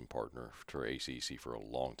awesome partner to ACC for a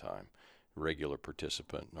long time. Regular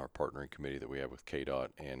participant in our partnering committee that we have with KDOT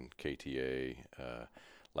and KTA.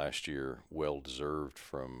 Last year, well-deserved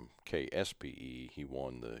from KSPE. He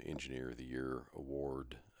won the Engineer of the Year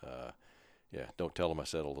award. Don't tell him I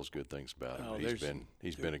said all those good things about him.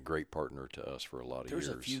 He's been a great partner to us for a lot of years.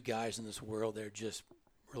 There's a few guys in this world that are just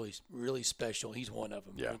really, really special. He's one of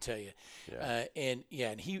them. Yeah. Let me tell you. Yeah. And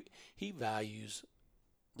he values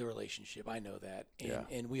the relationship. I know that,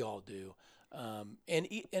 and we all do.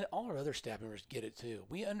 And all our other staff members get it too.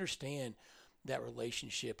 We understand that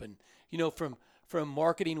relationship, and from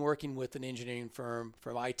marketing working with an engineering firm,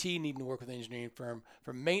 from IT needing to work with an engineering firm,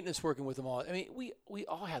 from maintenance working with them all. I mean, we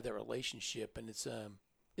all have that relationship, and it's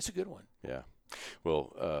a good one. Yeah.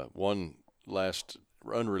 Well, one last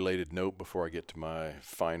unrelated note before I get to my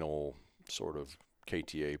final sort of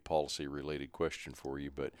KTA policy related question for you,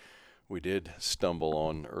 but we did stumble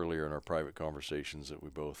on earlier in our private conversations that we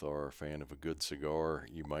both are a fan of a good cigar.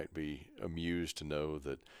 You might be amused to know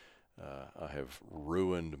that I have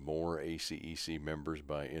ruined more ACEC members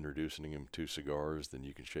by introducing them to cigars than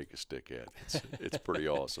you can shake a stick at. It's pretty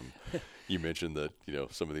awesome. You mentioned that,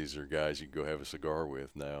 some of these are guys you can go have a cigar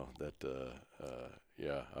with now.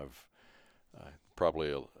 I've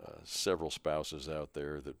probably several spouses out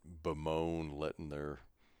there that bemoan letting their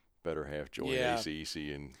better half join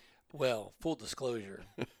ACEC. And well, full disclosure,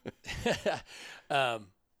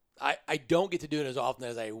 I don't get to do it as often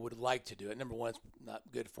as I would like to do it. Number one, it's not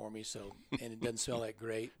good for me, and it doesn't smell that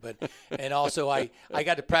great. And also I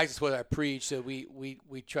got to practice what I preach. So we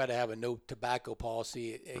try to have a no tobacco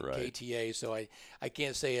policy at KTA. So I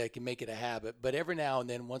can't say I can make it a habit, but every now and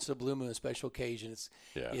then, once in a blue moon, special occasion,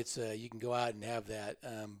 it's you can go out and have that.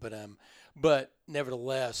 But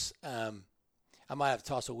nevertheless, I might have to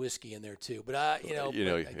toss a whiskey in there too, but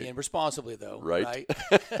again, responsibly though. Right.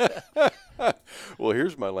 Well,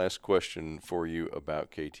 here's my last question for you about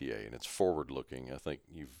KTA, and it's forward-looking. I think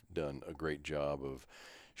you've done a great job of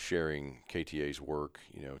sharing KTA's work,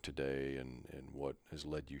 today and what has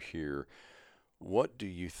led you here. What do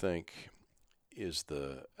you think is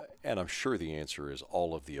and I'm sure the answer is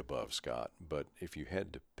all of the above, Scott, but if you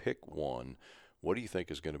had to pick one, what do you think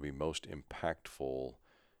is going to be most impactful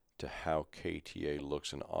to how KTA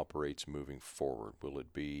looks and operates moving forward? Will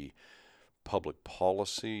it be public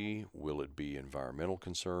policy? Will it be environmental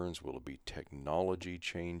concerns? Will it be technology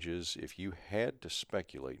changes? If you had to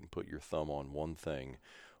speculate and put your thumb on one thing,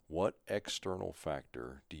 what external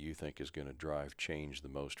factor do you think is going to drive change the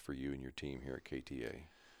most for you and your team here at KTA?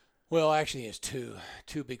 Well, actually, it's two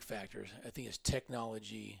big factors. I think it's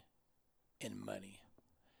technology and money.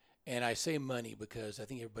 And I say money because I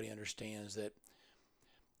think everybody understands that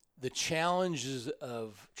the challenges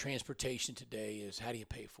of transportation today is how do you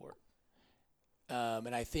pay for it?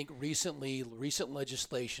 And I think recent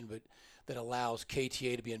legislation that allows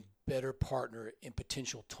KTA to be a better partner in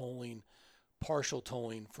potential tolling, partial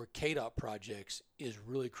tolling for KDOT projects is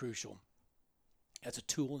really crucial. That's a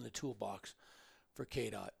tool in the toolbox for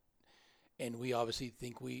KDOT. And we obviously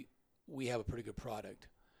think we have a pretty good product.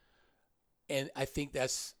 And I think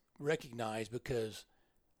that's recognized because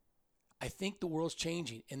I think the world's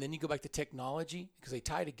changing. And then you go back to technology because they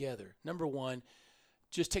tie together. Number one,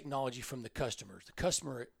 just technology from the customers. The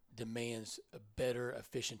customer demands a better,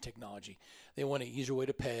 efficient technology. They want an easier way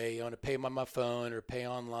to pay. I want to pay on my phone or pay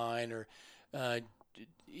online or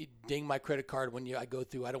ding my credit card when I go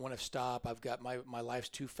through. I don't want to stop. I've got my life's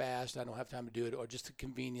too fast. I don't have time to do it, or just the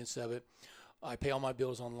convenience of it. I pay all my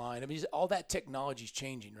bills online. I mean, all that technology is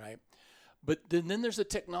changing, right? But then there's the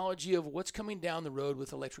technology of what's coming down the road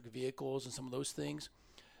with electric vehicles and some of those things.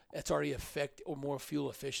 That's already or more fuel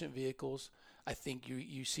efficient vehicles. I think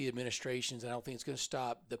you see administrations, and I don't think it's going to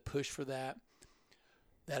stop the push for that.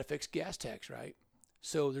 That affects gas tax, right?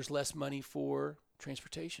 So there's less money for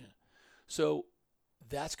transportation. So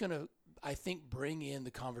that's going to, I think, bring in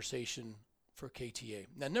the conversation for KTA.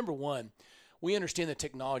 Now, number one, we understand the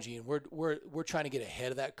technology, and we're trying to get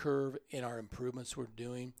ahead of that curve in our improvements we're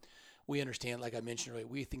doing. We understand, like I mentioned earlier,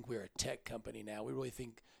 we think we're a tech company now. We really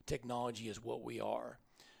think technology is what we are.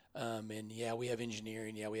 And we have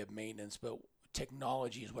engineering, we have maintenance, but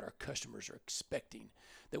technology is what our customers are expecting,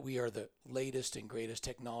 that we are the latest and greatest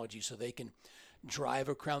technology so they can drive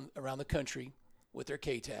around the country with their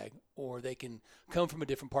K-tag, or they can come from a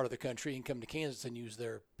different part of the country and come to Kansas and use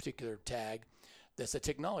their particular tag. That's the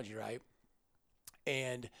technology, right?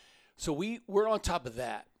 And so we're on top of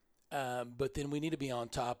that, but then we need to be on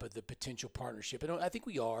top of the potential partnership. And I think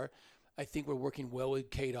we are. I think we're working well with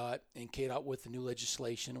KDOT and KDOT with the new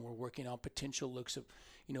legislation, and we're working on potential looks of,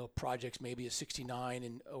 projects maybe at 69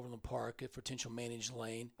 in Overland Park, a potential managed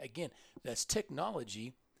lane. Again, that's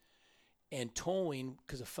technology and tolling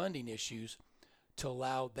because of funding issues to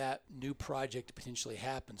allow that new project to potentially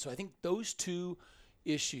happen. So I think those two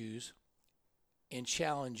issues and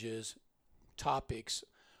challenges, topics,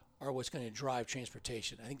 are what's going to drive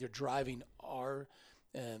transportation. I think they're driving our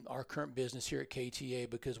current business here at KTA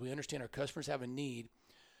because we understand our customers have a need,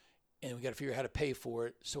 and we got to figure out how to pay for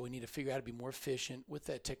it. So we need to figure out how to be more efficient with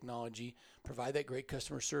that technology, provide that great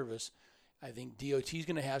customer service. I think DOT is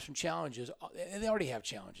going to have some challenges, and they already have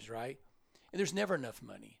challenges, right? And there's never enough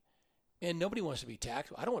money, and nobody wants to be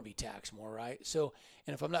taxed. I don't want to be taxed more, right? So,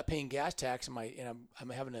 and if I'm not paying gas tax, and I'm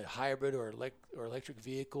having a hybrid or electric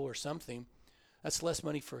vehicle or something, that's less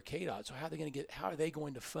money for KDOT. So how are they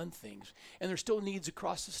going to fund things? And there's still needs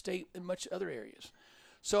across the state in much other areas.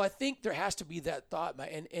 So I think there has to be that thought,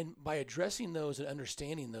 and by addressing those and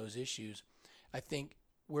understanding those issues, I think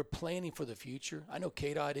we're planning for the future. I know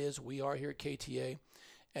KDOT is. We are here at KTA.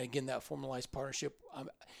 And again, that formalized partnership,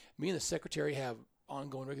 me and the secretary have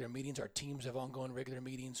ongoing regular meetings. Our teams have ongoing regular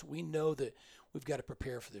meetings. We know that we've got to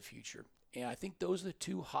prepare for the future. And I think those are the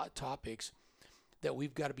two hot topics that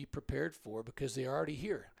we've got to be prepared for because they're already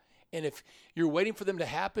here. And if you're waiting for them to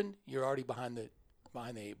happen, you're already behind the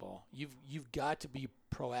eight ball. You've got to be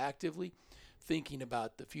proactively thinking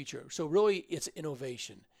about the future. So really, it's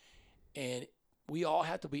innovation, and we all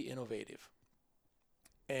have to be innovative.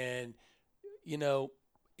 And in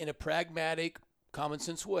a pragmatic, common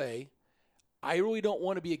sense way, I really don't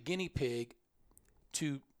want to be a guinea pig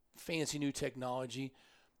to fancy new technology.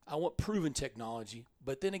 I want proven technology,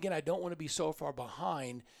 but then again, I don't want to be so far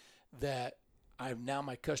behind that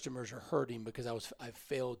my customers are hurting because I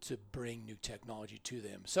failed to bring new technology to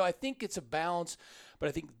them. So I think it's a balance, but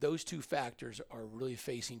I think those two factors are really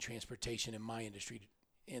facing transportation in my industry,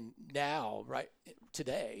 and now, right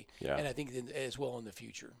today, and I think as well in the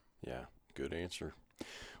future. Yeah, good answer.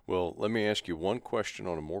 Well, let me ask you one question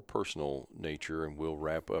on a more personal nature, and we'll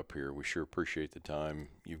wrap up here. We sure appreciate the time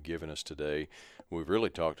you've given us today. We've really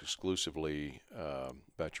talked exclusively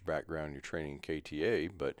about your background and your training in KTA,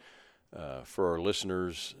 but for our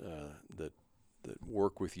listeners that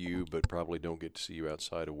work with you but probably don't get to see you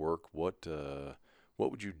outside of work, what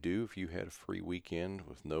would you do if you had a free weekend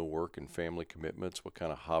with no work and family commitments? What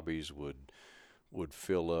kind of hobbies would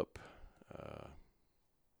fill up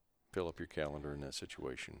your calendar in that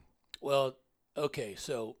situation? Well, okay,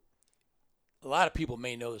 so a lot of people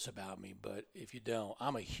may know this about me, but if you don't,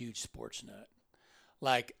 I'm a huge sports nut.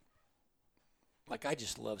 Like I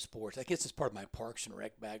just love sports. I guess it's part of my Parks and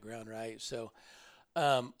Rec background, right? So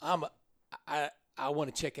I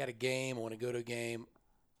want to check out a game. I want to go to a game.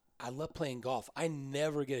 I love playing golf. I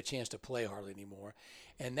never get a chance to play hardly anymore,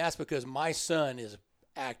 and that's because my son is an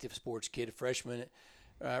active sports kid, a freshman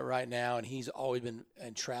right now, and he's always been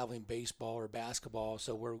in traveling baseball or basketball.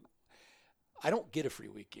 So I don't get a free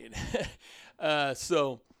weekend.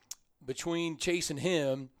 So between chasing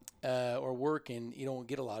him or working, you don't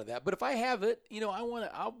get a lot of that. But if I have it, I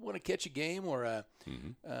want to catch a game or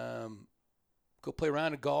go play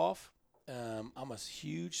around of golf. I'm a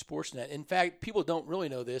huge sports nut. In fact, people don't really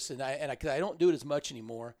know this, and I don't do it as much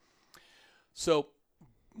anymore. So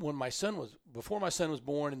before my son was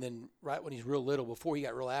born, and then right when he's real little, before he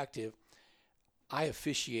got real active, I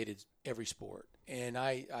officiated every sport, and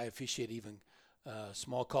I officiated even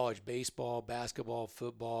small college baseball, basketball,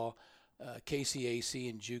 football, KCAC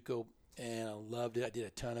and JUCO, and I loved it. I did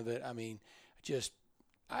a ton of it. I mean,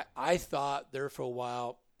 I thought there for a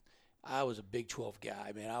while I was a Big 12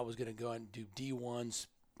 guy, man. I was going to go and do D1s,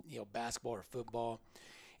 basketball or football.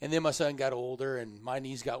 And then my son got older, and my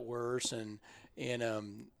knees got worse, and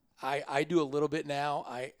I do a little bit now.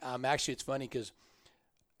 I'm actually, it's funny because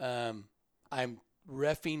I'm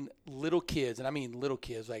reffing little kids, and I mean little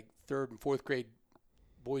kids, like 3rd and 4th grade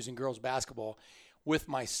boys and girls basketball, with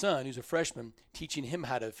my son, who's a freshman, teaching him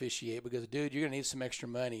how to officiate because, dude, you're going to need some extra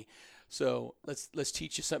money. So let's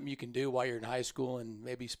teach you something you can do while you're in high school and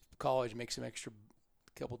maybe college, make some extra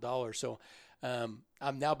couple dollars. So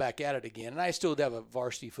I'm now back at it again. And I still have a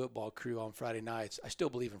varsity football crew on Friday nights. I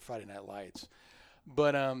still believe in Friday Night Lights.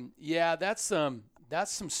 But, yeah, that's some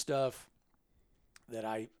stuff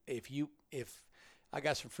that if I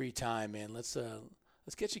got some free time, man, let's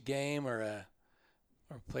catch a game or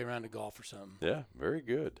play around the golf or something. Yeah, very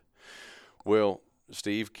good. Well,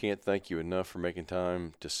 Steve, can't thank you enough for making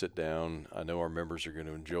time to sit down. I know our members are going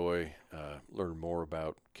to enjoy learn more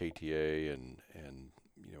about KTA and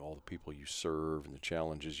all the people you serve and the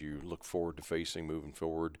challenges you look forward to facing moving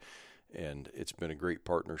forward. And it's been a great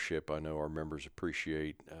partnership. I know our members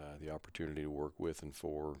appreciate the opportunity to work with and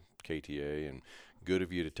for KTA, and good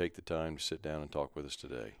of you to take the time to sit down and talk with us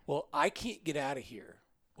today. Well, I can't get out of here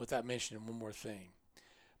without mentioning one more thing,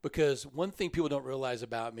 because one thing people don't realize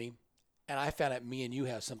about me, and I found out me and you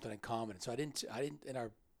have something in common. So I didn't in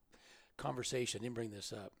our conversation, I didn't bring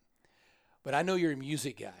this up, but I know you're a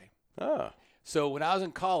music guy. Ah. So when I was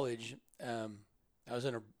in college, I was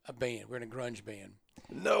in a band. We're in a grunge band.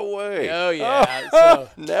 No way. Oh, yeah. So,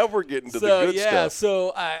 now we're getting to the good stuff.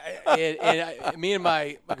 So me and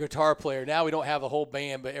my guitar player, now we don't have a whole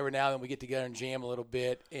band, but every now and then we get together and jam a little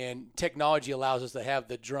bit. And technology allows us to have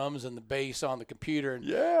the drums and the bass on the computer. And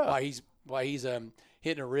while he's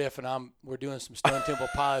hitting a riff, and we're doing some Stone Temple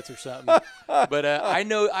Pilots or something. But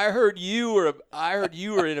I heard you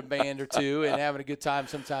were in a band or two and having a good time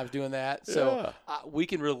sometimes doing that. So we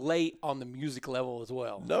can relate on the music level as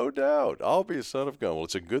well. No doubt. I'll be a son of gun. Well,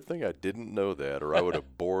 it's a good thing I didn't know that, or I would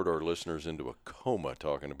have bored our listeners into a coma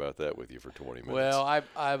talking about that with you for 20 minutes. Well,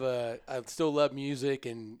 I still love music,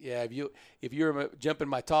 and yeah, if you were jumping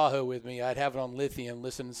my Tahoe with me, I'd have it on lithium,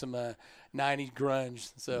 listen to some '90s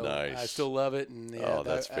grunge. So Nice. I still love it. And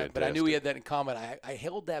that's fantastic. But I knew we had that in common. I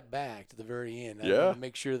held that back to the very end. I Yeah. wanted to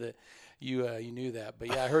make sure that you knew that. But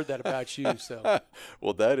yeah, I heard that about you. So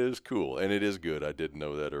Well, that is cool, and it is good. I didn't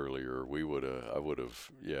know that earlier. I would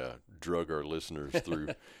have, drug our listeners through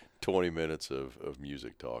 20 minutes of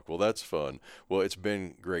music talk. Well, that's fun. Well, it's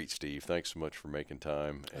been great, Steve. Thanks so much for making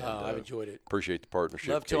time. And, I've enjoyed it. Appreciate the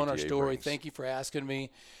partnership. Love telling our KTA story. brings. Thank you for asking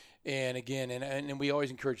me. And again, and we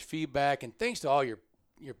always encourage feedback. And thanks to all your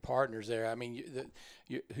partners there. I mean,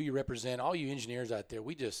 who you represent, all you engineers out there.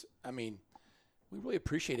 We really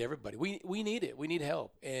appreciate everybody. We need it. We need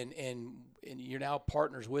help. And you're now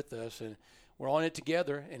partners with us, and we're on it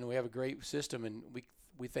together. And we have a great system, and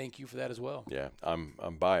we thank you for that as well. Yeah,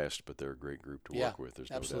 I'm biased, but they're a great group to work with.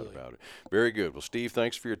 There's absolutely. no doubt about it. Very good. Well, Steve,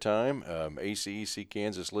 thanks for your time. ACEC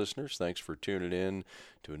Kansas listeners, thanks for tuning in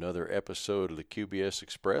to another episode of the QBS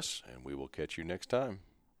Express, and we will catch you next time.